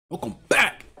Welcome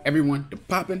back, everyone, to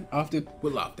Poppin' Often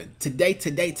with Lofton.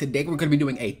 Today, we're gonna be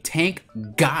doing a tank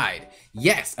guide.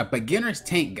 Yes, a beginner's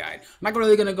tank guide. I'm not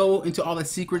really gonna go into all the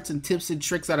secrets and tips and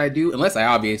tricks that I do, unless I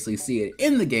obviously see it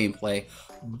in the gameplay,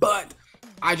 but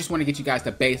I just wanna get you guys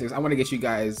the basics. I wanna get you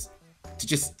guys to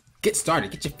just get started,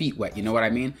 get your feet wet, you know what I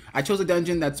mean? I chose a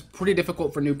dungeon that's pretty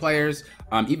difficult for new players,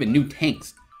 even new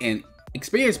tanks, and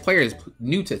experienced players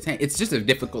new to tank. It's just a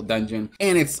difficult dungeon,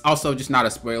 and it's also just not a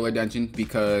spoiler dungeon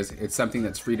because it's something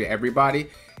that's free to everybody.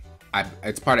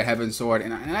 It's part of Heaven's Sword,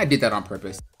 and I did that on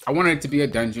purpose. I wanted it to be a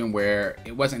dungeon where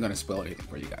it wasn't going to spoil anything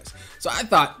for you guys. So I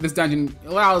thought this dungeon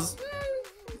allows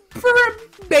for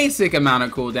a basic amount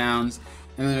of cooldowns,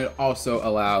 and then it also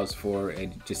allows for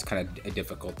just kind of a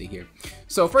difficulty here.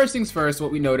 So first things first,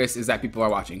 what we notice is that people are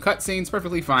watching cutscenes.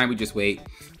 Perfectly fine, we just wait.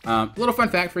 Little fun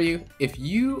fact for you: if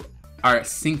you are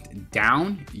synced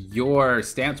down, your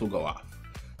stance will go off.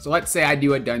 So let's say I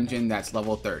do a dungeon that's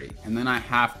level 30, and then I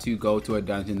have to go to a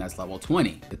dungeon that's level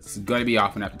 20. It's going to be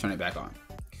off and I have to turn it back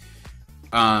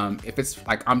on. If it's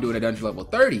like I'm doing a dungeon level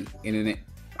 30 and then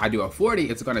I do a 40,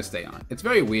 it's going to stay on. It's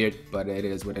very weird, but it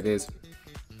is what it is.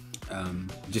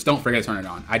 Just don't forget to turn it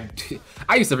on.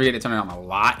 I used to forget to turn it on a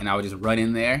lot, and I would just run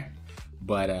in there.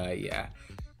 But yeah.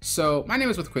 So my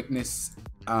name is With Quickness.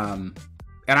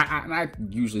 And I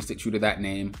usually stick true to that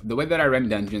name. The way that I run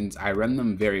dungeons, I run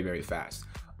them very, very fast.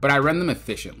 But I run them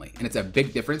efficiently. And it's a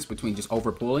big difference between just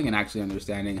overpulling and actually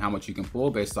understanding how much you can pull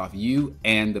based off you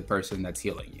and the person that's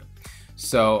healing you.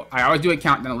 So I always do a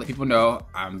countdown to let people know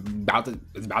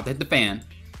it's about to hit the fan.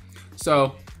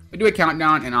 So I do a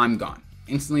countdown and I'm gone.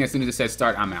 Instantly, as soon as it says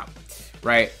start, I'm out.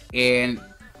 Right? And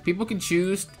people can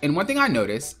choose. And one thing I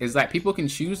notice is that people can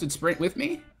choose to sprint with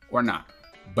me or not.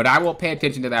 But I will pay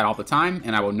attention to that all the time,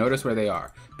 and I will notice where they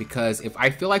are. Because if I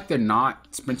feel like they're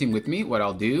not sprinting with me, what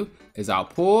I'll do is I'll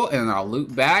pull, and then I'll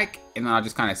loop back, and then I'll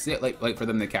just kind of sit, wait for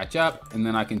them to catch up, and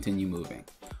then I continue moving.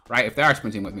 Right? If they are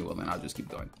sprinting with me, well, then I'll just keep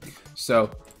going.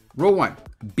 So, rule 1,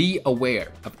 be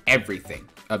aware of everything.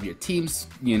 Of your team's,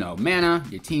 mana,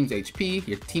 your team's HP,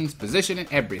 your team's position, and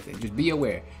everything. Just be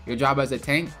aware. Your job as a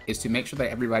tank is to make sure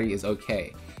that everybody is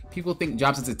okay. People think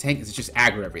jobs as a tank is just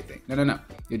aggro everything. No.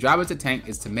 Your job as a tank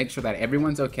is to make sure that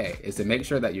everyone's okay. Is to make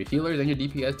sure that your healers and your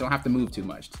DPS don't have to move too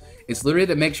much. It's literally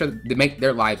to make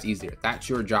their lives easier. That's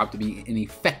your job, to be an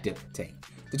effective tank.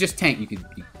 To just tank, you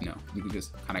could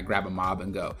just kind of grab a mob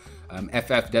and go.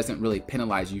 FF doesn't really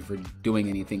penalize you for doing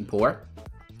anything poor.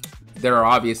 There are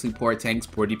obviously poor tanks,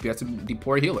 poor DPS, and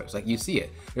poor healers. Like, you see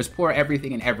it. There's poor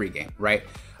everything in every game, right?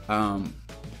 And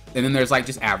then there's like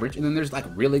just average, and then there's like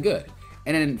really good.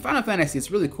 And in Final Fantasy,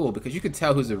 it's really cool because you can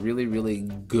tell who's a really, really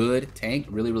good tank,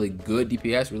 really, really good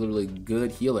DPS, really, really good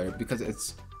healer, because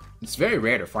it's very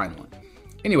rare to find one.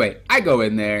 Anyway, I go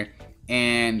in there,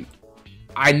 and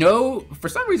I know for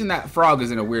some reason that frog is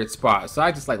in a weird spot, so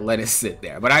I just let it sit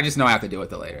there. But I just know I have to deal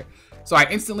with it later. So I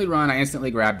instantly run, I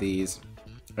instantly grab these,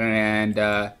 and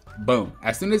boom.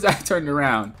 As soon as I turned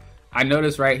around, I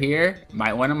noticed right here,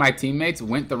 one of my teammates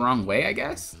went the wrong way, I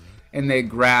guess. And they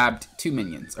grabbed 2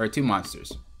 minions, or 2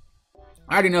 monsters.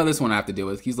 I already know this one I have to deal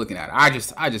with. He's looking at it. I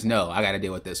just know I gotta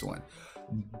deal with this one.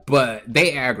 But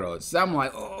they aggroed, so I'm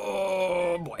like,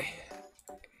 oh boy.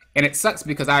 And it sucks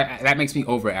because that makes me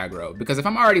over aggro. Because if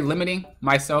I'm already limiting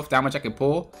myself to how much I can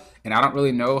pull, and I don't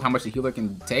really know how much the healer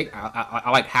can take, I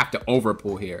like have to over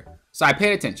pull here. So I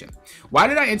paid attention. Why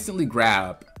did I instantly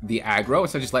grab the aggro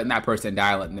instead of just letting that person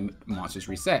die, letting the monsters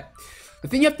reset? The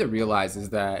thing you have to realize is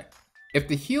that if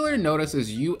the healer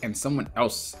notices you and someone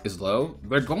else is low,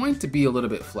 they're going to be a little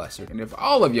bit flustered. And if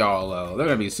all of y'all are low, they're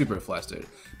going to be super flustered.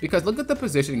 Because look at the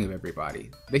positioning of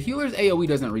everybody. The healer's AoE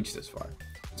doesn't reach this far.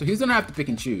 So he's going to have to pick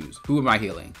and choose. Who am I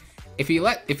healing? If he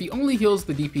only heals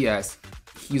the DPS,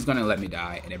 he's going to let me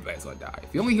die and everybody's going to die.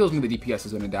 If he only heals me, the DPS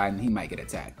is going to die and he might get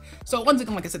attacked. So once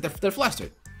again, like I said, they're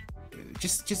flustered.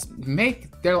 Just make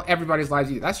everybody's lives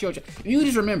easier. That's your job. If you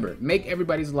just remember, make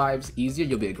everybody's lives easier,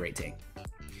 you'll be a great tank.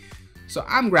 So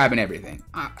I'm grabbing everything,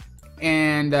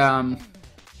 and I'm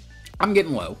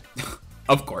getting low,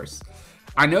 of course.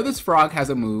 I know this frog has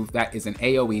a move that is an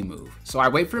AoE move, so I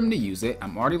wait for him to use it.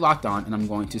 I'm already locked on, and I'm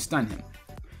going to stun him.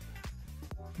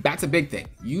 That's a big thing.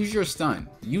 Use your stun.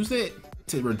 Use it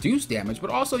to reduce damage, but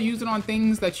also use it on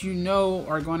things that you know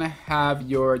are going to have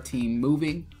your team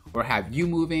moving or have you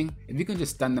moving. If you can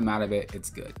just stun them out of it, it's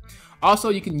good. Also,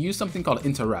 you can use something called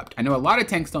interrupt. I know a lot of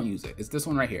tanks don't use it. It's this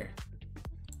one right here.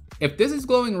 If this is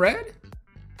glowing red,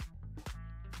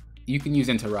 you can use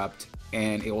interrupt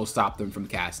and it will stop them from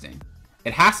casting.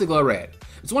 It has to glow red.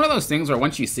 It's one of those things where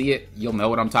once you see it, you'll know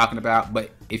what I'm talking about. But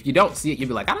if you don't see it, you'll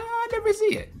be like, I never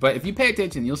see it. But if you pay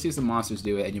attention, you'll see some monsters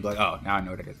do it, and you'll be like, oh, now I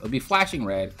know what it is. It'll be flashing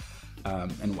red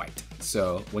and white.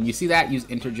 So when you see that, use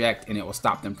interject, and it will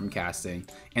stop them from casting.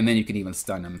 And then you can even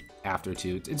stun them after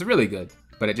too. It's really good,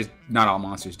 but it just not all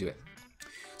monsters do it.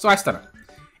 So I stun them.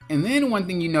 And then one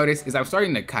thing you notice is I'm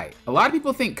starting to kite. A lot of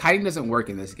people think kiting doesn't work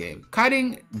in this game.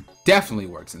 Kiting definitely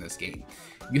works in this game.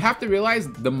 You have to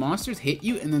realize the monsters hit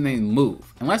you and then they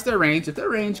move. Unless they're ranged. If they're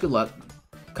ranged, good luck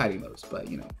kiting those. But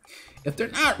you know, if they're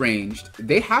not ranged,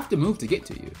 they have to move to get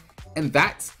to you. And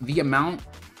that's the amount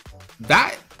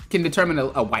that can determine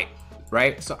a wipe,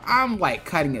 right? So I'm like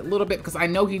kiting it a little bit because I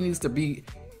know he needs to be,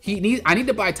 I need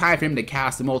to buy time for him to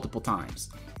cast multiple times.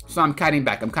 So I'm kiting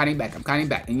back, I'm kiting back, I'm kiting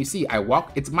back. And you see, I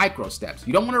walk, it's micro steps.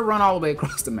 You don't want to run all the way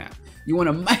across the map. You want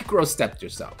to micro step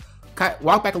yourself.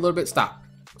 Walk back a little bit, stop,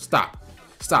 stop.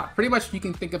 Stop. Pretty much you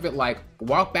can think of it like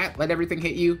walk back, let everything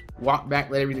hit you, walk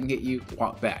back, let everything hit you,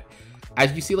 walk back.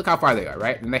 As you see, look how far they are,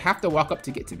 right? And they have to walk up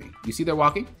to get to me. You see they're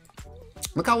walking?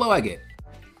 Look how low I get.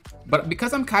 But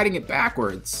because I'm kiting it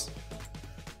backwards,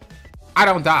 I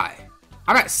don't die.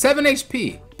 I'm at 7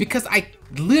 HP because I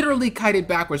literally kited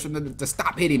backwards for them to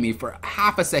stop hitting me for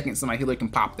half a second so my healer can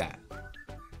pop that.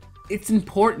 It's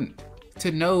important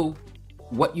to know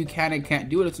what you can and can't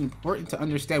do it. It's important to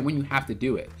understand when you have to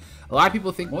do it. A lot of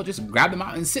people think, well, just grab them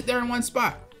out and sit there in one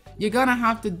spot. You're gonna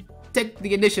have to take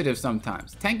the initiative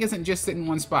sometimes. Tank isn't just sit in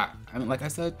one spot. I mean, like I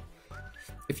said,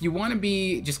 if you want to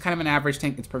be just kind of an average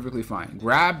tank, it's perfectly fine.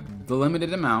 Grab the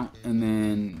limited amount and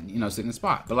then, you know, sit in a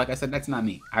spot. But like I said, that's not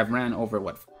me. I've ran over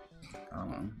what, I don't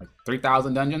know, like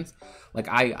 3,000 dungeons. Like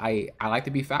I like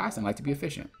to be fast and I like to be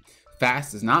efficient.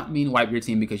 Fast does not mean wipe your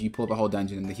team because you pull the whole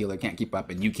dungeon and the healer can't keep up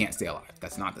and you can't stay alive.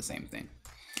 That's not the same thing.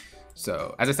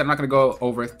 So as I said, I'm not gonna go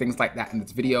over things like that in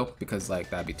this video because like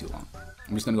that'd be too long.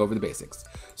 I'm just gonna go over the basics.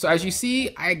 So as you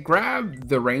see, I grab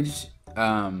the ranged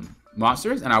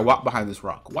monsters and I walk behind this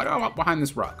rock. Why do I walk behind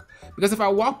this rock? Because if I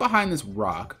walk behind this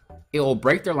rock, it will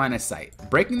break their line of sight.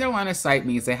 Breaking their line of sight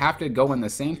means they have to go in the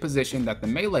same position that the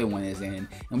melee one is in,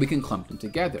 and we can clump them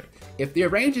together. If their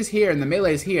range is here and the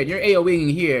melee is here, and you're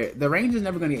AoEing here, the range is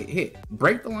never gonna get hit.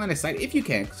 Break the line of sight if you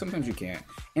can, sometimes you can't,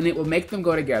 and it will make them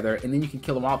go together, and then you can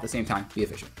kill them all at the same time, be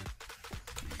efficient.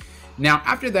 Now,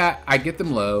 after that, I get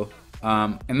them low,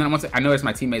 and then once I notice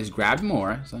my teammates grabbed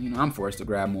more, so you know, I'm forced to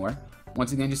grab more.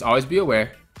 Once again, just always be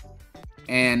aware.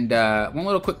 And one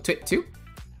little quick tip too,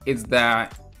 is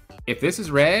that if this is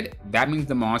red, that means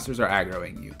the monsters are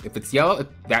aggroing you. If it's yellow,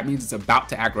 that means it's about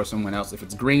to aggro someone else. If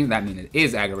it's green, that means it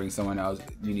is aggroing someone else.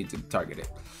 You need to target it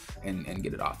and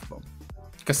get it off of them.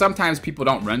 Because sometimes people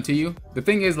don't run to you. The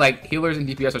thing is, like, healers and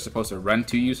DPS are supposed to run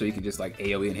to you so you can just like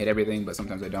AoE and hit everything, but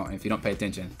sometimes they don't. And if you don't pay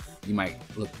attention, you might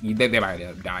they might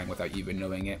end up dying without you even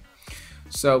knowing it.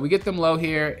 So we get them low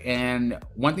here, and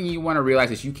one thing you want to realize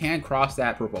is you can cross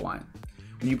that purple line.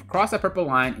 When you cross that purple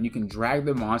line and you can drag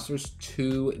the monsters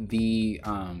to the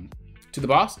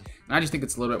boss, and I just think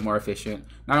it's a little bit more efficient.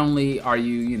 Not only are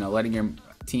you, letting your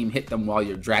team hit them while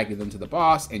you're dragging them to the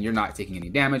boss, and you're not taking any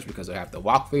damage because they have to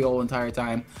walk the whole entire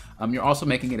time. You're also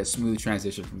making it a smooth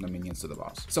transition from the minions to the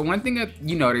boss. So one thing that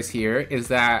you notice here is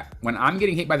that when I'm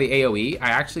getting hit by the AoE, I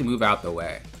actually move out the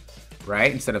way,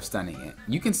 right? Instead of stunning it.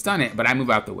 You can stun it, but I move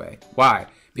out the way. Why?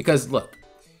 Because look,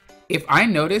 if I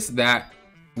notice that,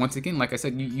 once again, like I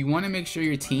said, you want to make sure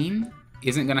your team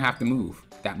isn't going to have to move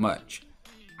that much.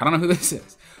 I don't know who this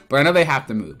is, but I know they have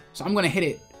to move. So I'm going to hit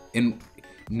it and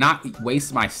not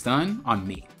waste my stun on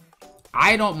me.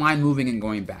 I don't mind moving and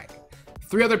going back.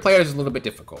 3 other players is a little bit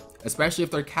difficult, especially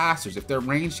if they're casters. If they're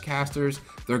ranged casters,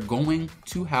 they're going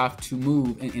to have to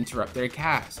move and interrupt their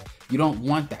cast. You don't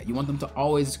want that. You want them to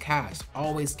always cast,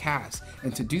 always cast.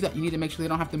 And to do that, you need to make sure they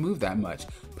don't have to move that much.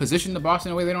 Position the boss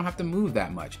in a way they don't have to move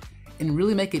that much. And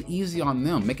really make it easy on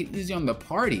them. Make it easy on the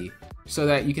party so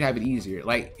that you can have it easier.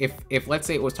 Like if let's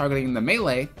say it was targeting the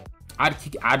melee,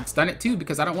 I'd stun it too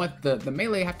because I don't want the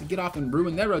melee have to get off and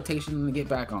ruin their rotation and then get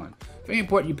back on. Very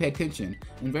important you pay attention,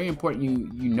 and very important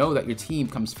you know that your team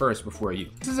comes first before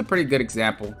you. This is a pretty good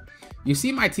example. You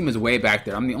see my team is way back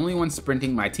there. I'm the only one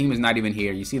sprinting. My team is not even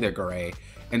here. You see they're gray.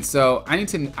 And so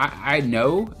I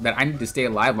know that I need to stay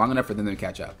alive long enough for them to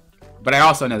catch up. But I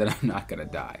also know that I'm not gonna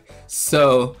die.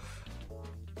 So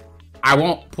I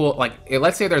won't pull, like,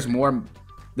 let's say there's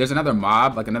another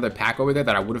mob, like another pack over there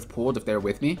that I would have pulled if they're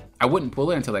with me. I wouldn't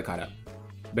pull it until they caught up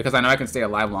because I know I can stay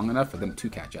alive long enough for them to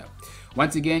catch up.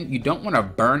 Once again, you don't want to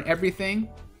burn everything.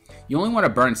 You only want to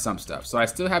burn some stuff. So I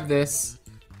still have this.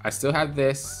 I still have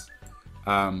this.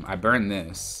 I burn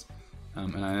this.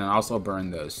 And I also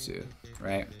burn those two,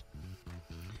 right?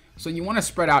 So you want to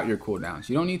spread out your cooldowns.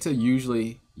 You don't need to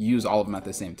usually use all of them at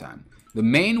the same time. The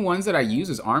main ones that I use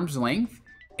is Arm's Length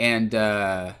and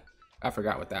I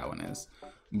forgot what that one is.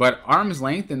 But Arm's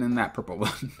Length and then that purple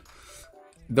one.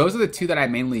 Those are the two that I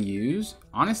mainly use.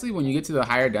 Honestly, when you get to the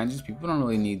higher dungeons, people don't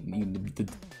really need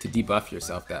to debuff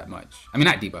yourself that much. I mean,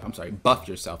 not debuff, I'm sorry, buff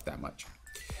yourself that much.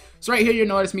 So right here, you'll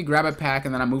notice me grab a pack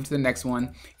and then I move to the next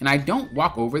one. And I don't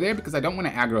walk over there because I don't want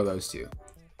to aggro those two.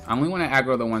 I only want to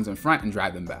aggro the ones in front and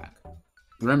drive them back.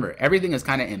 Remember, everything is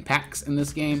kind of in packs in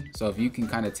this game. So if you can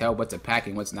kind of tell what's a pack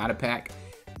and what's not a pack,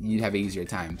 you'd have an easier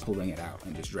time pulling it out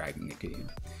and just dragging it to you.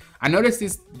 I noticed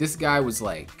this guy was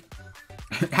like,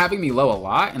 having me low a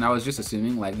lot, and I was just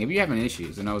assuming like maybe you're having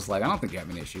issues, and I was like, I don't think you're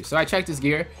having issues. So I checked his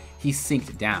gear, he's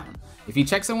synced down. If you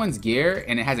check someone's gear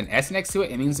and it has an S next to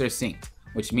it, it means they're synced,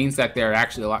 which means that they're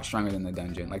actually a lot stronger than the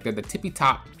dungeon. Like they're the tippy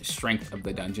top strength of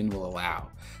the dungeon will allow.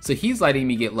 So he's letting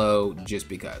me get low just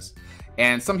because.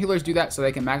 And some healers do that so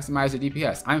they can maximize their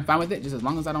DPS. I'm fine with it just as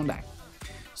long as I don't die.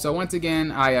 So once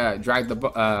again, I drag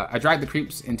the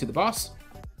creeps into the boss.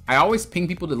 I always ping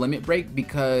people to limit break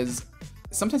because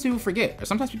sometimes people forget, or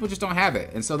sometimes people just don't have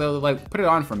it, and so they'll like put it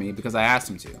on for me because I asked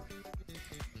them to,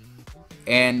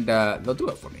 and they'll do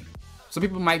it for me. So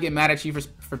people might get mad at you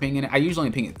for pinging it. I usually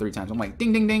only ping it 3 times. I'm like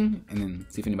ding ding ding, and then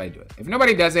see if anybody do it. If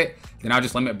nobody does it, then I'll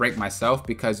just limit break myself,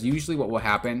 because usually what will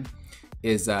happen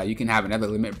is you can have another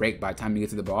limit break by the time you get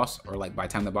to the boss, or like by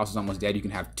the time the boss is almost dead, you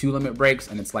can have 2 limit breaks,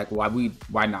 and it's like,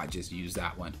 why not just use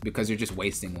that one? Because you're just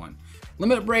wasting one.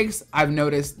 Limit breaks, I've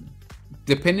noticed,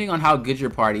 depending on how good your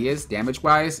party is,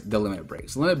 damage-wise, the limit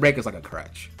breaks. Limit break is like a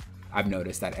crutch. I've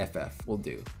noticed that FF will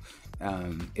do.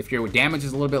 If your damage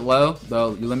is a little bit low,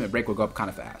 though, your limit break will go up kind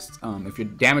of fast. If your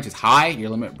damage is high, your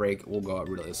limit break will go up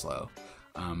really slow.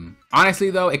 Honestly,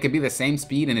 though, it could be the same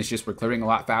speed, and it's just we're clearing a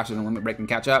lot faster than limit break can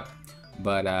catch up.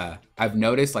 But I've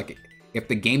noticed, like, if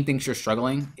the game thinks you're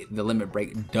struggling, the limit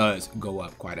break does go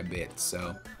up quite a bit.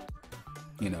 So,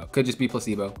 you know, could just be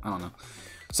placebo. I don't know.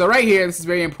 So right here, this is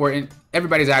very important.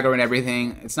 Everybody's aggro and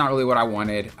everything. It's not really what I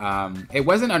wanted. It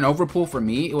wasn't an overpull for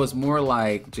me. It was more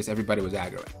like just everybody was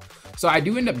aggroing. So I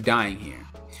do end up dying here.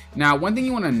 Now, one thing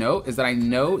you want to note is that I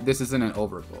know this isn't an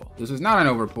overpull. This is not an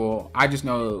overpull. I just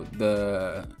know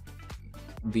the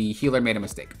healer made a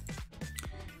mistake.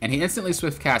 And he instantly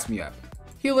swift cast me up.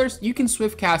 Healers, you can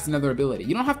swift cast another ability.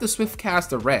 You don't have to swift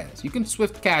cast a res. You can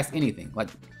swift cast anything. Like,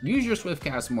 use your swift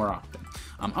cast more often.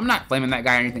 I'm not blaming that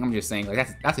guy or anything. I'm just saying, like,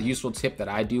 that's a useful tip that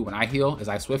I do when I heal, is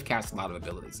I swift cast a lot of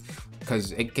abilities,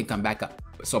 because it can come back up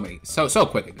so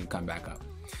quick. It can come back up.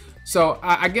 So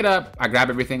I get up, I grab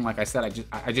everything. Like I said,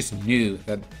 I just knew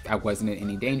that I wasn't in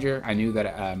any danger. I knew that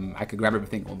I could grab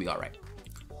everything. We'll be all right.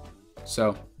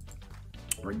 So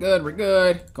we're good. We're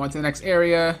good. Going to the next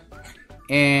area,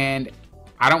 and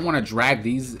I don't want to drag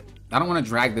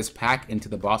this pack into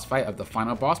the boss fight of the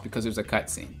final boss because there's a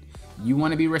cutscene. You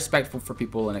want to be respectful for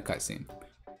people in a cutscene.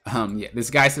 Yeah, this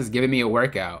guy says giving me a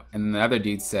workout, and the other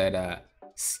dude said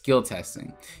skill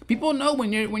testing. People know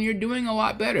when you're doing a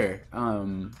lot better.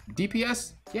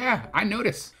 DPS, yeah, I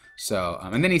notice. So,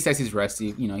 and then he says he's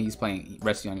rusty. You know, he's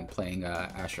rusty on playing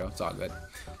Astro. It's all good.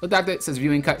 But that says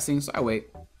viewing cutscenes. So I wait.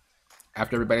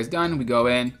 After everybody's done, we go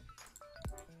in.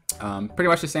 Pretty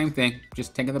much the same thing,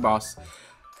 just tanking the boss.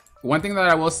 One thing that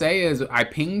I will say is I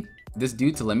pinged this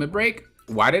dude to limit break.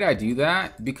 Why did I do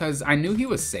that? Because I knew he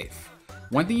was safe.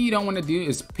 One thing you don't want to do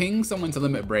is ping someone to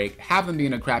limit break, have them be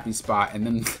in a crappy spot, and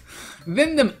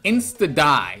then them insta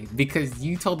die because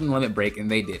you told them to limit break and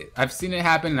they did it. I've seen it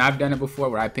happen, and I've done it before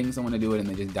where I ping someone to do it and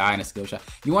they just die in a skill shot.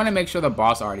 You want to make sure the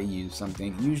boss already used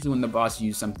something. Usually when the boss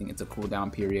used something, it's a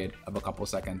cooldown period of a couple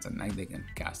seconds, and then they can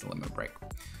cast a limit break.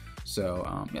 So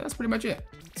yeah, that's pretty much it.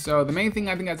 So the main thing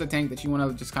I think as a tank that you want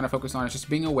to just kind of focus on is just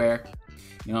being aware.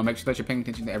 You know, make sure that you're paying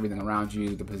attention to everything around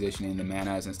you, the positioning, the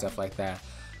manas, and stuff like that.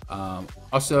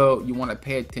 Also, you want to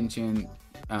pay attention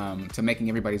to making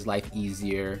everybody's life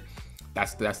easier.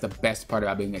 That's the best part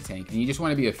about being a tank. And you just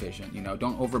want to be efficient. You know,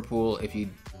 don't overpull if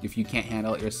you can't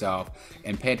handle it yourself,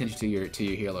 and pay attention to your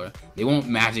healer. They won't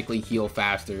magically heal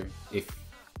faster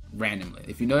randomly.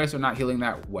 If you notice they're not healing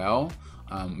that well,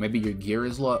 maybe your gear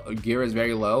is low. Gear is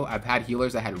very low. I've had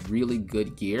healers that had really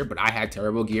good gear, but I had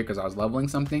terrible gear because I was leveling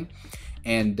something,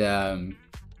 and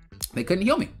they couldn't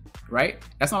heal me. Right?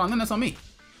 That's not on them. That's on me.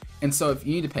 And so if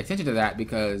you need to pay attention to that,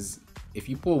 because if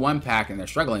you pull one pack and they're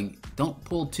struggling, don't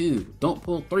pull 2. Don't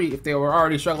pull 3 if they were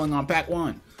already struggling on pack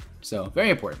 1. So very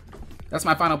important. That's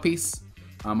my final piece.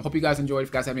 Hope you guys enjoyed. If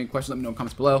you guys have any questions, let me know in the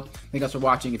comments below. Thank you guys for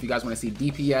watching. If you guys want to see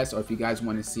DPS, or if you guys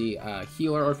want to see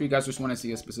healer, or if you guys just want to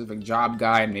see a specific job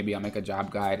guide, maybe I'll make a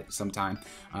job guide sometime.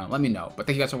 Let me know. But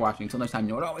thank you guys for watching. Until next time, you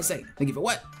know what I always say. Thank you for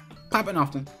what? Popping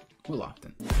often. will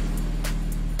often.